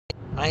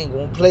I ain't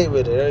gonna play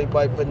with it.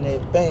 Everybody putting their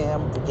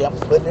bam. I'm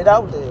putting it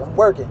out there. I'm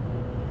working.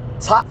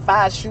 Top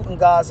 5 shooting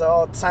guards of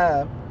all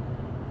time.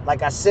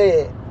 Like I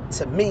said,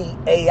 to me,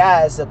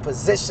 AI is a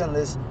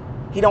positionless.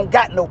 He don't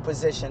got no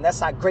position. That's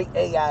how great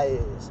AI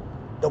is.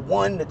 The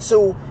 1, the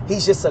 2,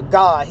 he's just a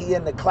god. He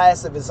in the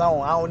class of his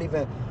own. I don't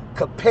even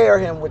compare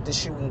him with the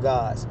shooting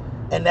guards.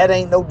 And that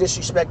ain't no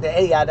disrespect to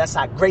AI. That's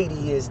how great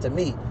he is to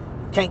me.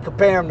 Can't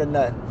compare him to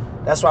nothing.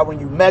 That's why when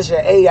you measure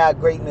AI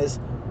greatness,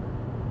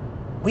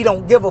 we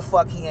don't give a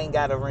fuck he ain't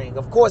got a ring.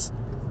 Of course,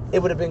 it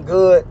would have been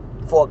good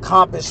for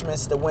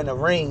accomplishments to win a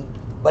ring,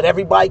 but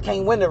everybody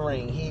can't win a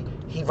ring.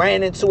 He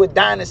ran into a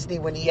dynasty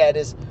when he had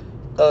his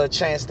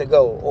chance to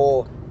go,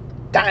 or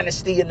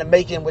dynasty in the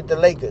making with the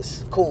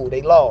Lakers. Cool,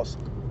 they lost.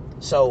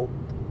 So,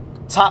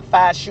 top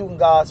 5 shooting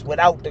guards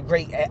without the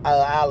great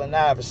Allen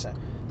Iverson.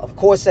 Of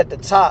course, at the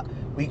top,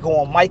 we go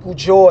on Michael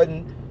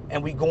Jordan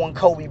and we go on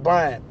Kobe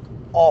Bryant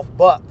off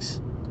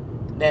Bucks.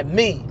 Now,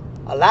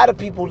 a lot of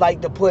people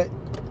like to put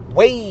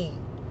Wade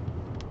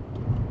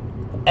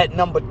at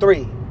number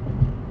 3.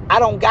 I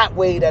don't got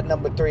Wade at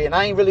number 3, and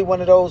I ain't really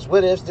one of those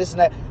what ifs, this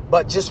and that.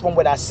 But just from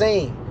what I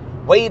seen,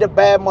 Wade a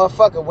bad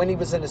motherfucker. When he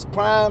was in his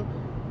prime,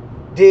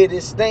 did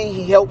his thing.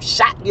 He helped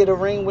Shaq get a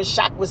ring when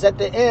Shaq was at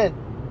the end.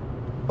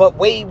 But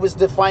Wade was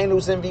the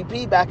Finals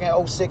MVP back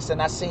in 06,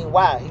 and I seen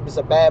why. He was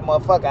a bad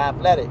motherfucker,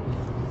 athletic.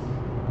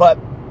 But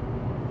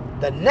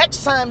the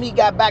next time he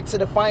got back to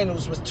the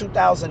Finals was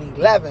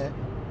 2011,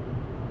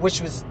 which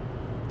was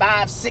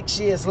 5-6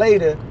 years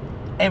later,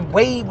 and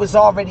Wade was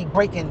already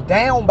breaking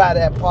down by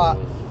that part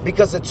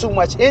because of too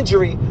much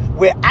injury,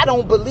 where I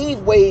don't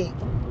believe Wade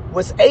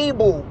was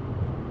able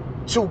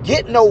to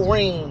get no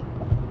ring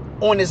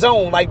on his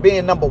own, like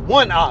being number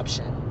 1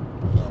 option.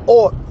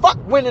 Or fuck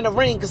winning a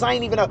ring, because I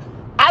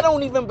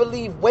don't even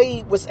believe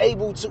Wade was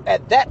able to,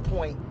 at that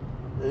point,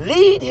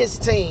 lead his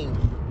team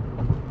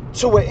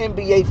to an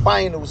NBA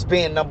Finals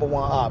being number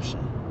 1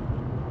 option.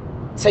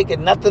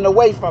 Taking nothing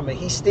away from it.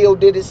 He still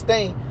did his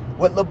thing.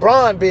 With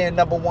LeBron being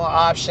number 1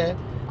 option,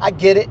 I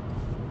get it.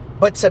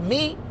 But to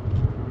me,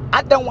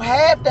 I don't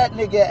have that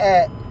nigga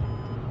at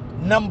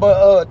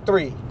number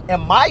 3. In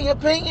my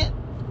opinion,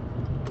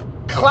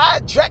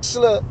 Clyde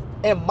Drexler,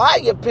 in my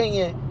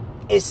opinion,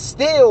 is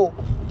still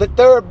the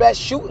 3rd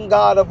best shooting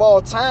guard of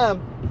all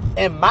time.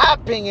 In my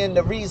opinion,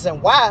 the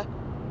reason why,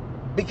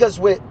 because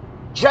with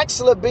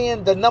Drexler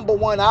being the number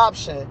 1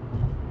 option,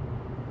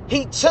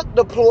 he took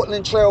the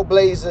Portland Trail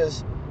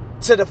Blazers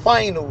to the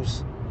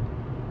finals.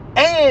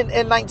 And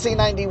in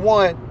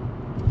 1991,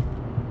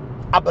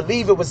 I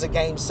believe it was a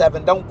game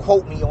 7. Don't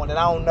quote me on it.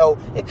 I don't know.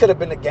 It could have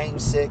been a game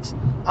 6.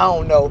 I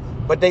don't know.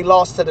 But they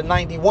lost to the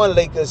 91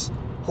 Lakers,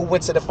 who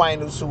went to the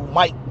finals, who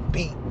Mike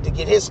beat to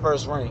get his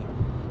first ring.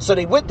 So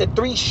they went to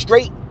 3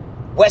 straight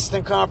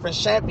Western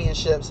Conference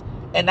championships.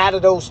 And out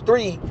of those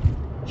 3,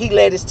 he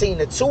led his team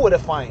to 2 of the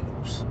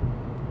finals.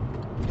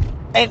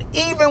 And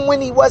even when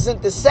he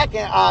wasn't the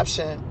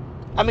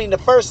the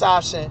first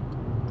option,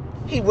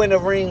 he won a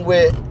ring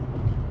with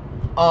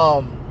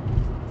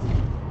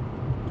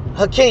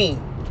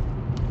Hakeem.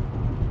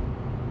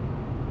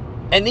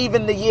 And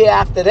even the year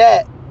after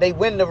that, they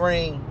win the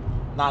ring.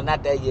 Nah,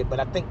 not that year, but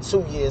I think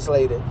 2 years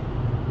later,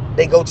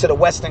 they go to the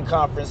Western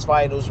Conference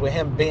Finals with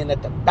him being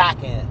at the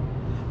back end.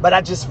 But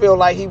I just feel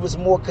like he was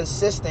more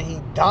consistent.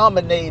 He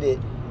dominated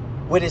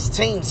with his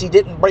teams. He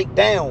didn't break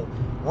down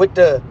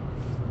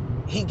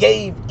he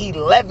gave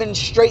 11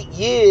 straight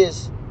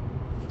years,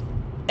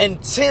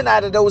 and 10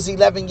 out of those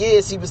 11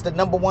 years, he was the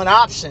number 1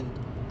 option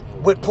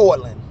with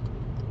Portland.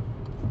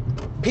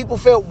 People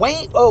felt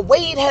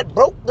Wade had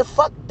broke the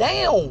fuck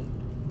down.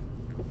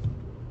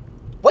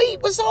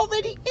 Wade was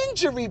already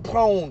injury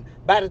prone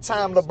by the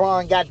time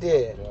LeBron got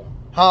there.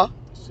 Huh?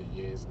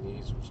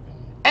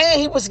 And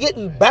he was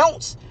getting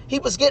bounced. He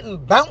was getting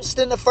bounced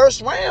in the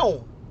first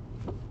round.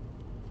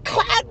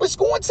 Clyde was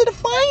going to the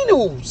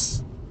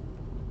finals.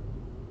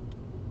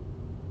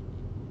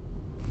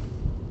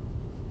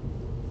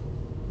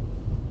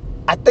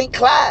 I think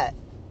Clyde.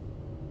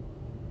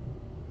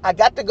 I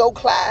got to go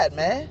Clyde,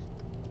 man.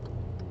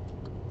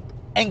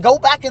 And go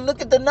back and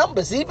look at the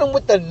numbers. Even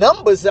with the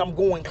numbers, I'm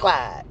going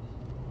Clyde.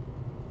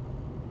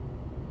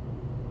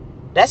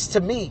 That's to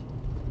me.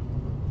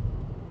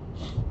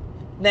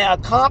 Now,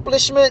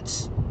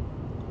 accomplishments,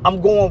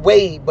 I'm going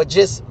Wade. But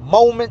just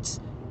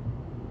moments,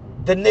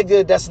 the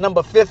nigga that's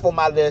number 5th on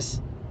my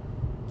list,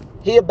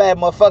 he a bad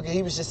motherfucker.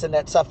 He was just in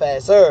that tough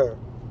ass herb.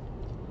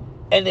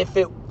 And if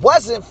it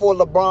wasn't for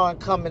LeBron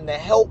coming to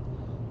help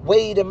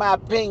Wade, in my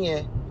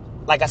opinion,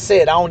 like I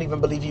said, I don't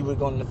even believe he would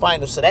go in the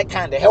finals. So that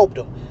kind of helped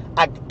him.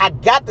 I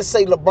got to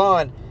say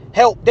LeBron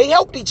helped. They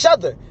helped each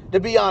other, to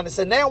be honest.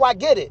 And now I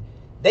get it.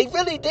 They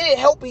really did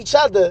help each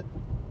other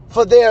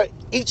for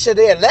each of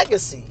their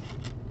legacy.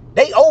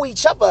 They owe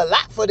each other a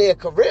lot for their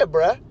career,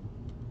 bruh.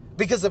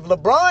 Because if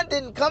LeBron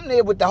didn't come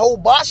there with the whole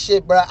boss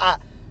shit, bruh,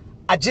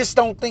 I just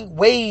don't think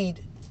Wade,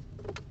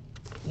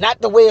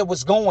 not the way it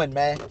was going,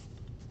 man.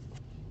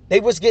 They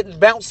was getting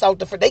bounced out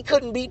they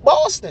couldn't beat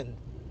Boston.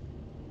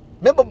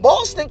 Remember,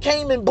 Boston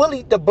came and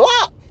bullied the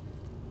block.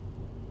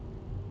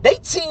 They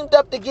teamed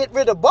up to get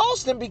rid of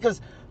Boston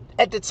because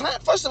at the time,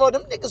 first of all,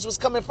 them niggas was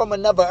coming from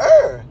another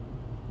era.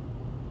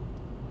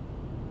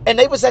 And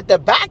they was at the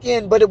back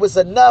end, but it was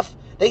enough.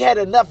 They had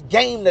enough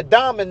game to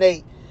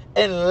dominate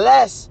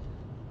unless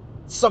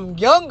some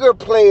younger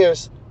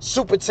players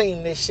super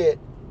team this shit,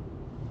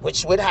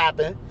 which would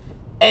happen.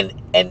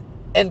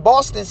 And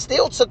Boston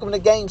still took them to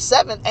game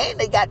 7, and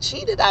they got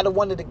cheated out of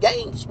one of the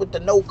games with the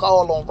no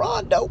call on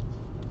Rondo.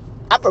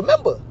 I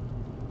remember.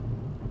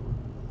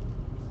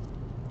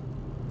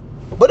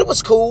 But it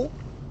was cool.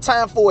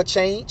 Time for a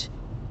change.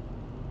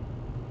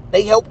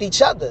 They helped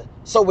each other.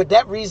 So with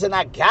that reason,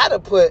 I gotta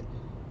put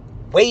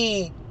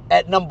Wade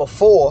at number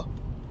 4.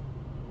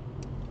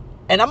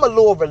 And I'm a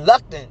little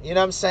reluctant, you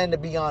know what I'm saying, to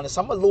be honest.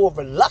 I'm a little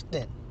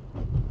reluctant.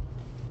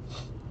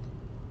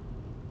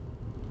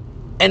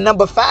 And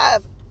number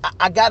 5,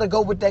 I gotta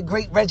go with that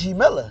great Reggie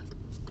Miller.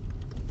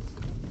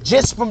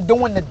 Just from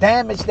doing the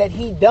damage that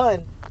he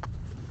done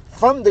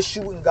from the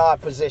shooting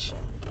guard position.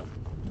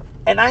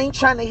 And I ain't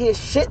trying to hear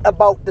shit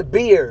about the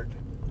beard,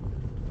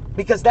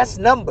 because that's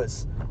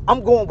numbers.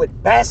 I'm going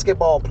with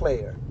basketball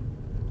player.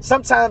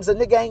 Sometimes a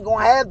nigga ain't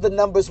gonna have the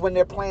numbers when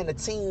they're playing a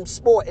team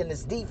sport and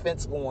there's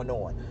defense going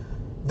on.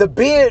 The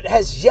beard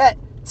has yet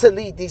to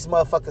lead these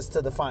motherfuckers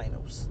to the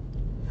finals.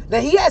 Now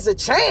he has a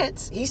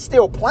chance. He's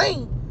still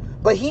playing,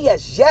 but he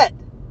has yet.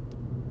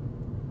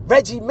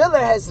 Reggie Miller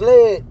has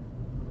led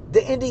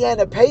the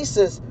Indiana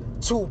Pacers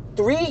to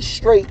 3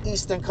 straight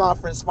Eastern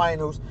Conference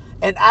Finals,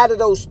 and out of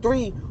those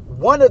 3,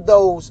 one of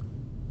those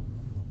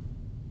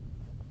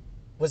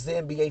was the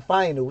NBA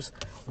Finals.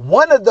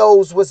 One of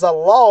those was a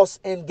loss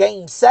in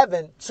Game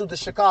 7 to the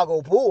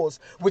Chicago Bulls,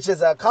 which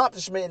is an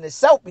accomplishment in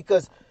itself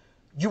because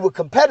you were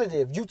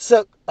competitive. You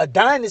took a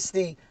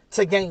dynasty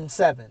to Game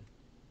 7.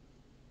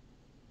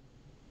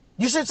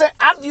 You should say,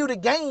 I view the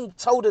game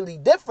totally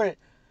different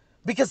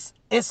because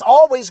it's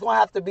always going to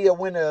have to be a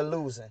winner or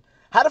losing.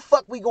 How the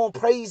fuck we going to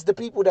praise the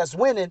people that's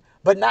winning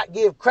but not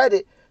give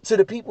credit to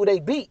the people they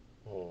beat?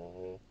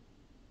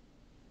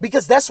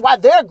 Because that's why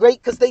they're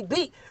great, because they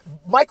beat.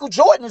 Michael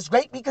Jordan is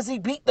great because he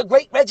beat the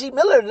great Reggie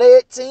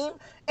Miller-led team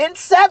in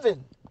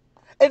 7.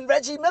 And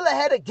Reggie Miller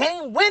had a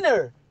game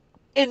winner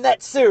in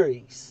that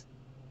series.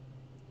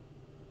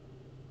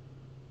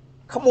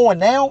 Come on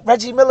now.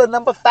 Reggie Miller,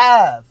 number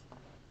 5.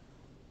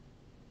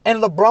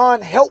 And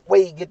LeBron helped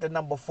Wade get the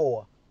number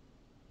 4.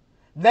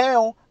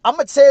 Now, I'm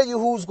going to tell you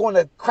who's going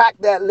to crack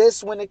that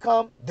list when it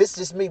comes. This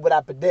is me, what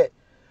I predict.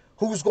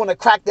 Who's going to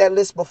crack that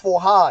list before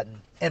Harden,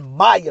 in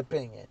my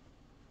opinion.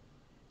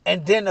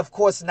 And then, of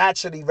course,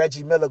 naturally,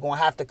 Reggie Miller going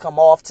to have to come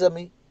off to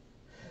me.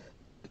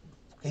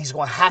 He's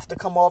going to have to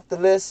come off the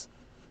list.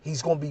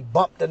 He's going to be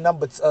bumped to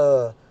number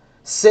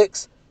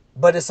 6,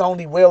 but it's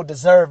only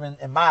well-deserving,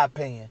 in my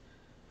opinion.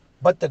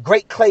 But the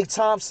great Klay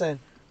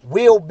Thompson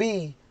will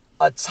be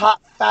a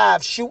top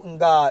 5 shooting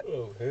guard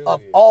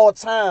of all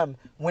time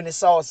when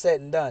it's all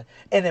said and done.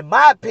 And in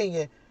my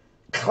opinion,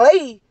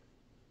 Klay,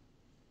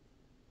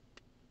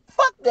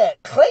 fuck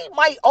that. Klay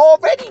might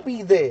already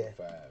be there.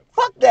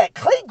 Fuck that.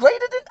 Klay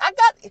greater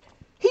than,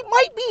 he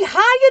might be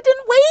higher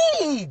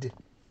than Wade.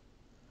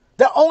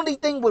 The only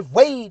thing with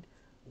Wade,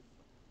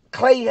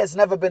 Klay has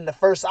never been the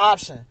first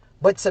option.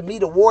 But to me,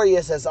 the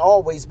Warriors has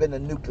always been a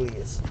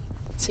nucleus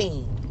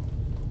team.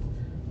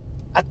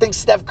 I think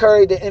Steph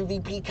Curry, the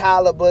MVP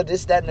caliber,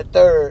 this, that, and the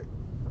third.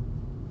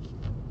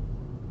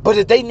 But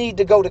if they need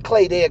to go to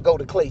Klay, they'll go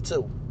to Klay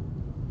too.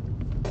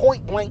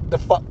 Point blank the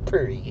fuck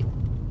period.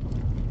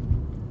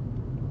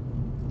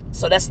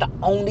 So that's the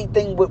only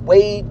thing with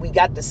Wade. We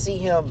got to see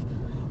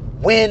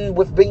him win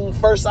with being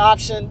first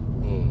option.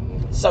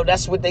 Mm-hmm. So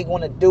that's what they're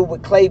going to do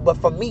with Klay. But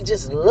for me,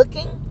 just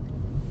looking,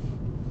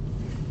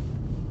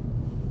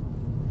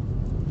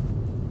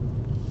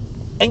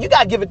 and you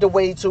got to give it to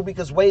Wade too,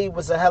 because Wade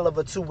was a hell of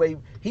a two-way.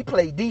 He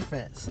played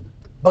defense.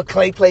 But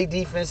Klay played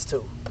defense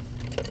too.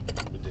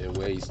 But then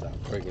Wade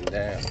stopped breaking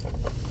down.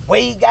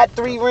 Wade got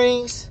 3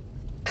 rings.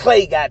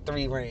 Klay got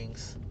 3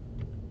 rings.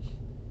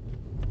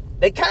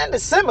 They kind of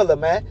similar,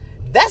 man.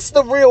 That's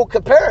the real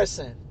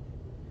comparison.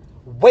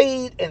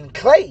 Wade and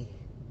Klay.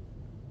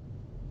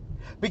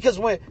 Because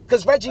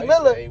Reggie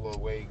Miller. I hate when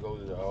Wade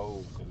goes to the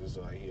hole, because it's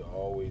like he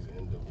always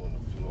end up on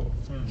the floor.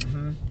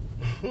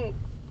 Mm-hmm.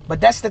 But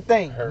that's the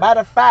thing.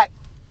 Matter of fact,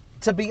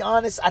 to be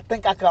honest, I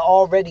think I could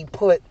already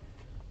put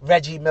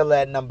Reggie Miller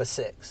at number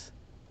 6.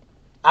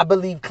 I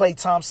believe Klay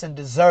Thompson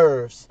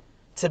deserves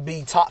to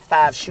be top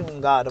 5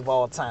 shooting guard of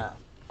all time.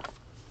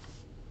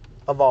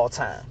 Of all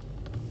time.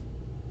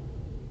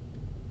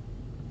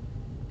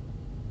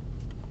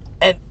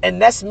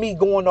 And that's me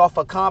going off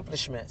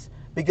accomplishments.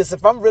 Because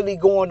if I'm really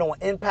going on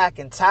impact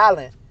and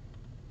talent,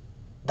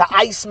 the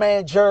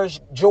Iceman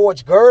George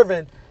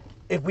Gervin,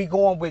 if we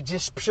going with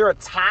just pure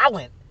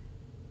talent,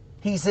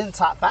 he's in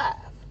top 5.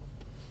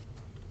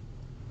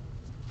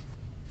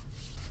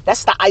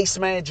 That's the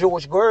Iceman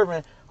George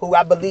Gervin, who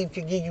I believe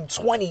can give you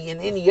 20 in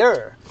any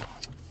year.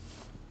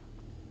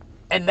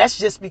 And that's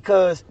just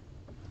because,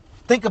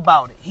 think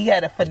about it. He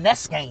had a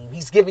finesse game.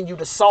 He's giving you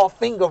the soft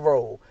finger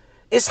roll.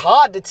 It's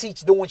hard to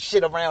teach doing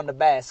shit around the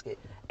basket.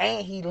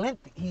 and he's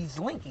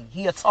linky.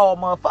 He a tall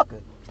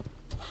motherfucker.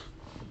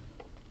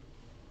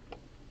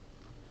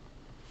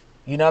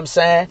 You know what I'm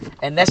saying?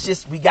 And that's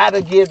just, we got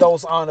to give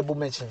those honorable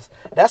mentions.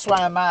 That's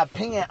why, in my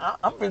opinion,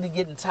 I'm really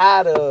getting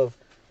tired of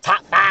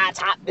top 5,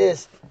 top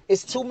this.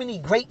 It's too many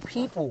great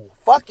people.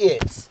 Fuck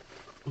it.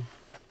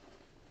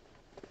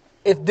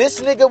 If this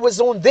nigga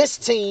was on this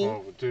team,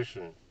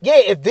 competition. Yeah,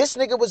 if this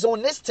nigga was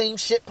on this team,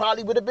 shit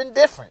probably would have been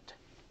different.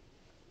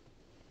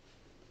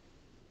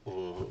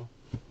 Mm-hmm.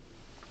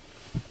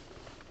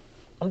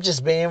 I'm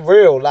just being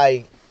real,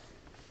 like,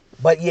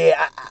 but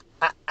yeah,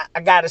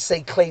 I gotta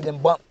say Clayton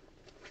bumped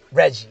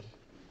Reggie.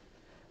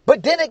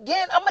 But then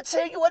again, I'm gonna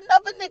tell you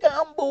another nigga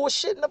I'm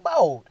bullshitting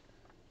about.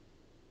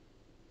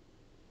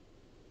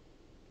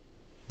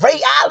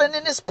 Ray Allen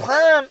in his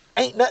prime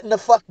ain't nothing to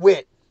fuck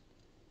with.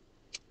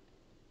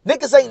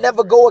 Niggas ain't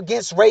never go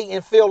against Ray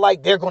and feel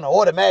like they're gonna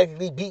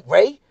automatically beat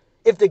Ray.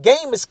 If the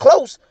game is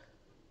close,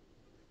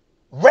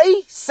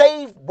 Ray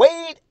saved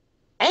Wade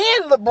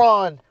and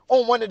LeBron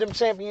on one of them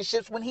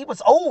championships when he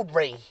was old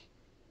Ray.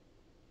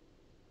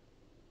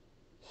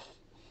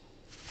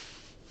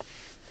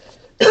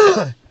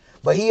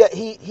 But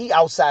he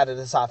outside of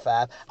the top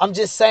 5. I'm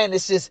just saying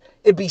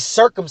it be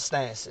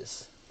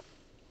circumstances.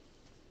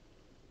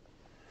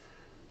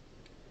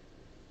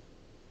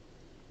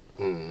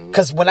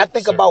 Because when I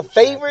think about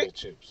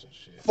favorite,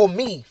 for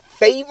me,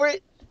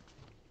 favorite,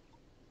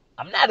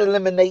 I'm not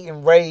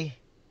eliminating Ray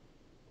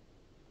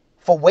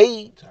for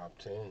Wade. Top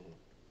 10.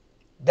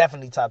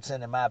 Definitely top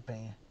 10 in my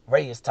opinion.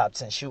 Ray is top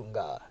 10 shooting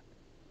guard.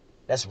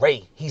 That's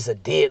Ray. He's a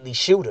deadly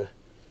shooter.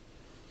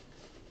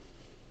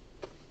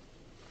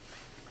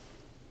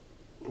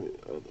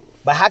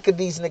 But how could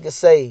these niggas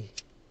say?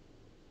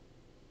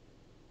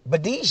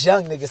 But these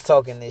young niggas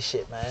talking this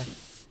shit, man.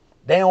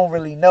 They don't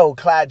really know.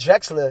 Clyde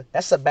Drexler,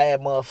 that's a bad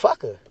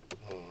motherfucker.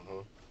 Mm-hmm.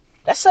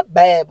 That's a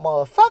bad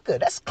motherfucker.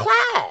 That's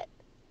Clyde.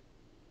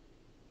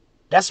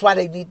 That's why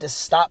they need to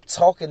stop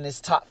talking this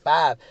top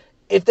 5.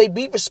 If they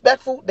be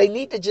respectful, they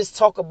need to just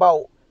talk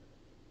about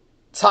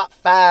top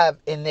 5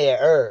 in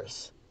their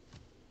eras.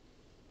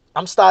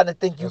 I'm starting to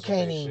think you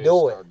can't even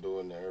do it. Start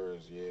doing the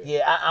eras,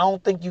 Yeah, I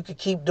don't think you could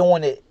keep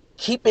doing it.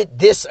 Keep it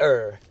this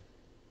era.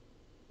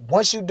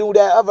 Once you do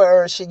that other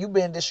era shit, you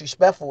being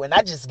disrespectful. And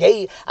I just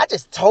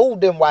told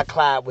them why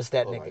Clyde was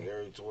that nigga. Like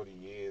every 20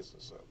 years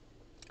or something.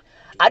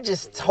 I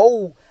just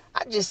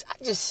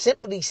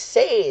simply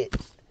said.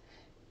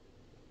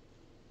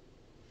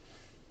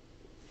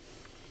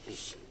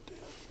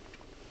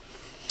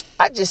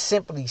 I just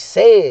simply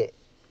said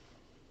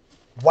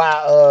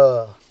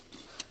why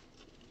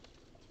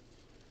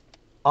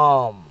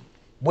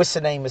what's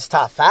the name is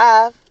top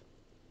 5.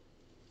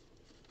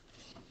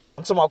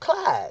 I'm talking about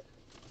Clyde.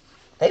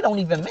 They don't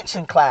even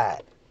mention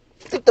Clyde.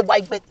 You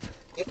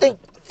think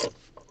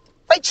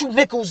you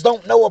nickels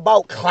don't know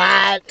about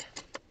Clyde?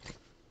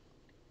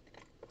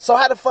 So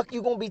how the fuck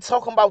you gonna be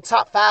talking about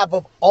top 5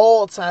 of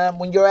all time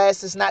when your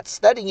ass is not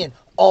studying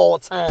all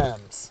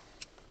times?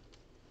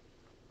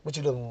 What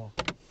you looking for?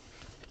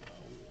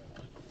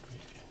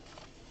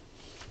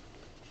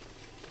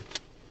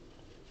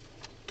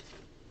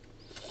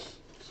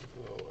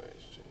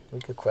 We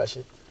could crush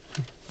it.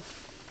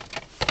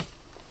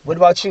 What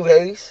about you,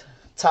 Hayes?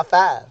 Top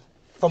 5.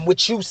 From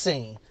what you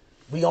seen.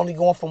 We only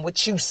going from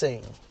what you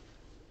seen.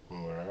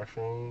 From what I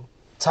seen?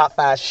 Top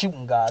 5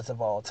 shooting guards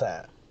of all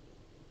time.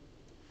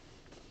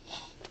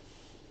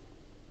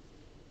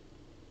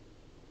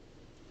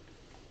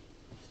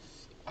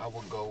 I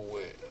would go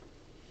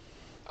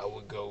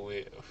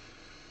with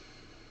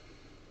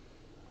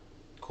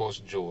of course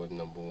Jordan,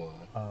 number 1.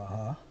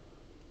 Uh-huh.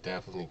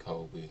 Definitely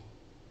Kobe.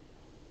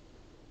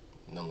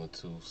 Number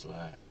 2,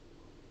 Slide.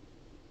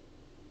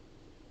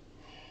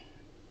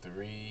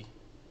 3,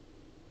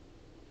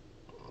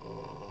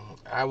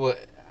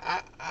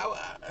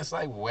 it's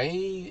like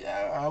Wade.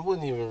 I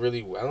wouldn't even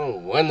really. I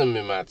don't want him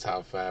in my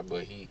top 5,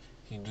 but he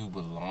do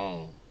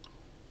belong.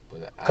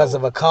 But because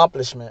of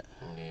accomplishment.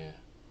 Yeah.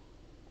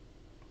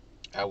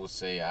 I would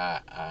say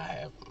I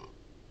have him.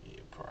 Yeah,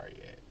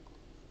 probably at.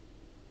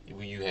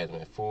 You had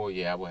him at 4.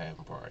 Yeah, I would have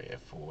him probably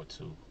at 4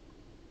 too.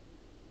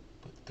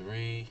 But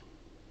 3.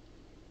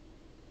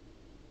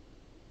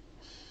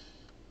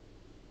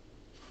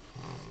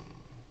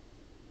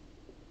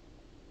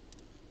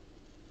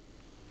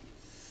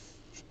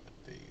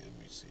 Let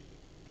me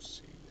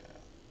see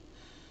that.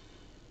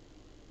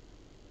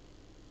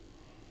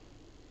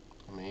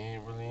 I mean,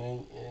 it really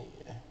ain't.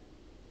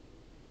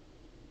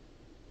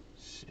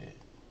 Shit.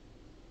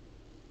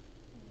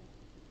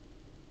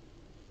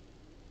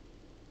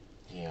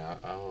 Yeah,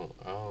 I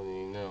don't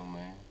even know,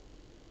 man.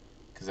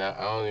 Cause I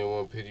don't even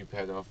want to pity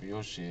pat off of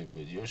your shit,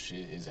 but your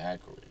shit is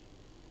accurate.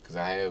 Cause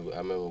I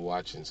remember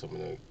watching some of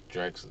the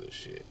Drexler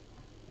shit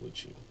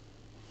with you.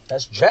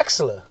 That's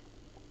Drexler.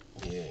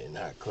 Yeah, and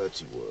how clutch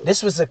he was.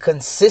 This was a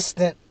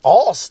consistent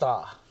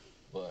all-star.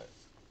 But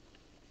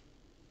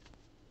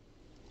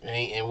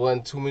it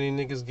wasn't too many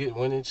niggas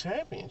winning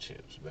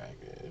championships back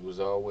then. It was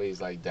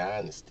always like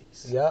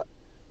dynasties. Yep.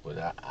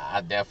 But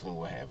I definitely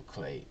would have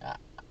Clay.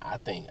 I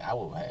think I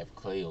would have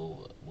Clay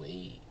over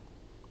Wade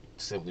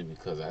simply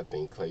because I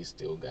think Clay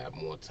still got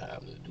more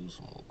time to do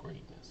some more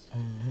greatness.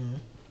 Mm-hmm.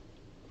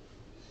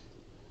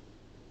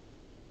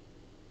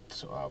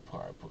 So I'll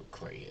probably put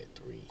Clay at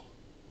 3.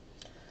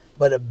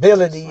 But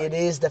ability, it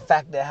is the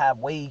fact that how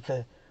Wade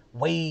could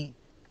way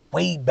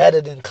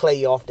better than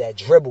Clay off that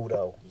dribble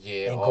though,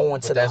 Yeah, and going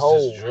but to the that's just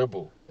hole.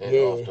 dribble and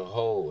off Yeah, the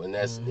hole, and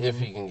that's if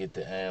he can get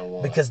the and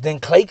one. because then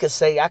Clay could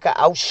say I could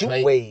outshoot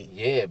Clay, Wade.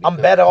 yeah, I'm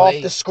because better off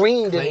the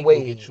screen Clay than can get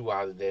Wade. you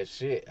out of that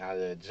shit, out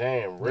of that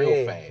jam real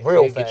Yeah, fast.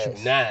 real He'll get you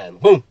fast. 9,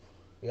 boom,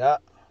 Yeah,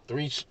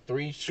 three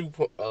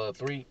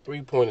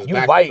pointers you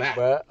back to right, back,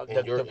 bro.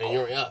 and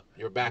you're up,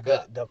 you're back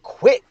up, The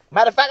quick.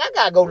 Matter of fact, I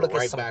gotta go you're look at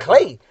right some back up.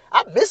 Clay.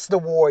 I miss the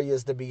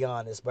Warriors to be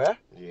honest, bro.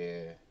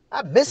 Yeah,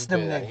 I miss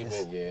them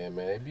niggas. yeah,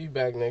 man. They be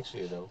back next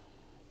year though.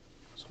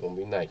 It's gonna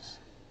be nice.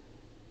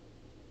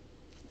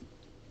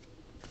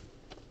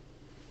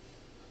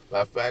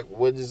 Matter of fact,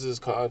 what is this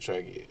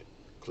contract here,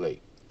 Clay?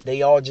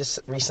 They all just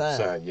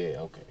resigned. Signed, yeah,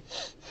 okay.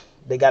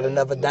 They got I ain't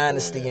another even looking at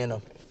dynasty it. in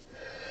them.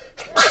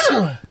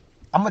 Okay.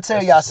 I'm gonna tell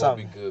That's y'all just gonna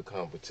be something. good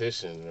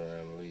competition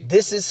around the league.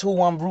 This is who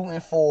I'm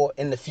rooting for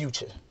in the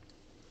future.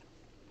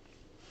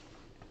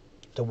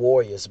 The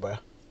Warriors, bro.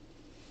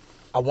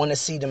 I want to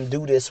see them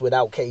do this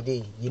without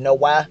KD. You know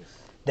why?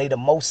 They the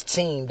most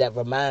team that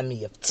remind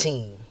me of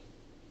team.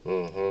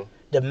 Mm-hmm.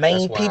 The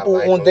main That's why I people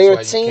like on them. their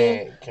That's why you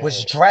team can't.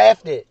 was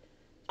drafted.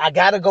 I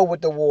gotta go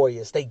with the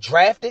Warriors. They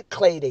drafted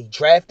Clay, they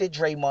drafted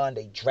Draymond,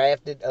 they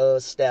drafted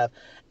Steph,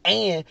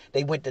 and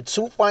they went to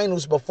 2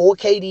 finals before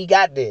KD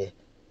got there.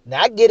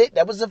 Now I get it,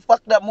 that was a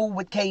fucked up move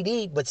with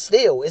KD, but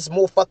still, it's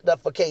more fucked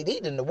up for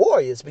KD than the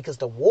Warriors because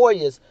the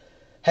Warriors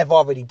have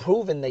already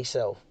proven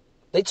themselves.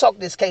 They talk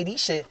this KD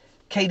shit.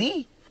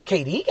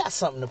 KD got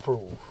something to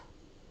prove.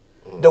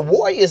 The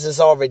Warriors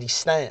is already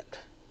stamped.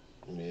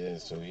 Yeah,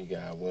 so he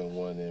got win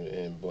one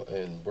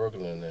in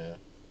Brooklyn now.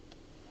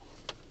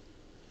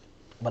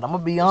 But I'm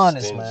gonna be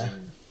honest, Stingy,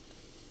 man.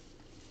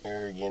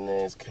 arrogant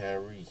ass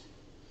Kyrie.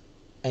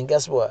 And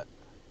guess what?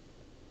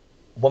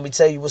 Let me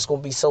tell you what's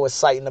gonna be so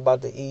exciting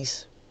about the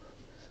East.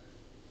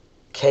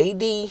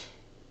 KD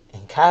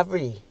and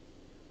Kyrie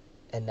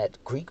and that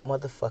Greek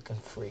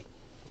motherfucking freak.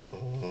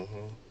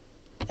 Mm-hmm.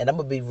 And I'm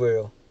gonna be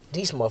real.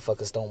 These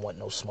motherfuckers don't want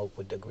no smoke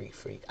with the Greek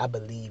freak. I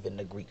believe in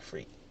the Greek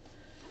freak.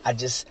 I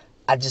just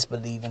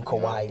believe in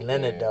Kawhi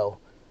Leonard though.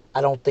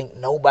 I don't think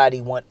nobody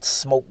wants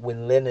smoke with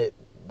Leonard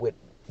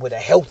with a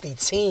healthy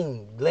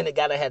team. Leonard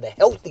gotta have the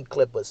healthy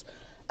Clippers.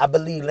 I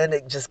believe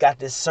Leonard just got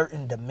this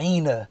certain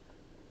demeanor.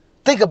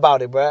 Think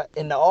about it, bruh.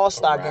 In the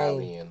All-Star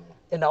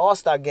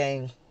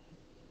game,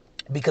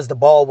 because the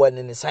ball wasn't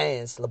in his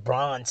hands,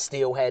 LeBron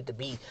still had to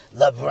be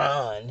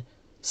LeBron.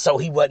 So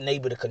he wasn't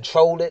able to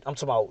control it. I'm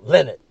talking about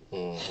Leonard.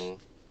 Mm-hmm.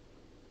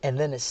 And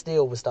Leonard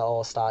still was the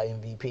All-Star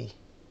MVP.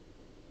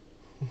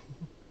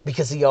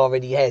 Because he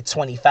already had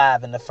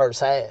 25 in the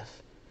first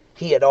half.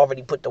 He had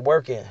already put the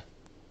work in.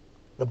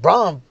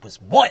 LeBron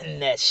was wanting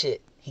that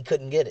shit. He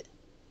couldn't get it.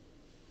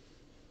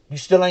 You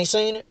still ain't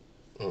seen it?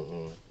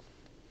 Mm-mm.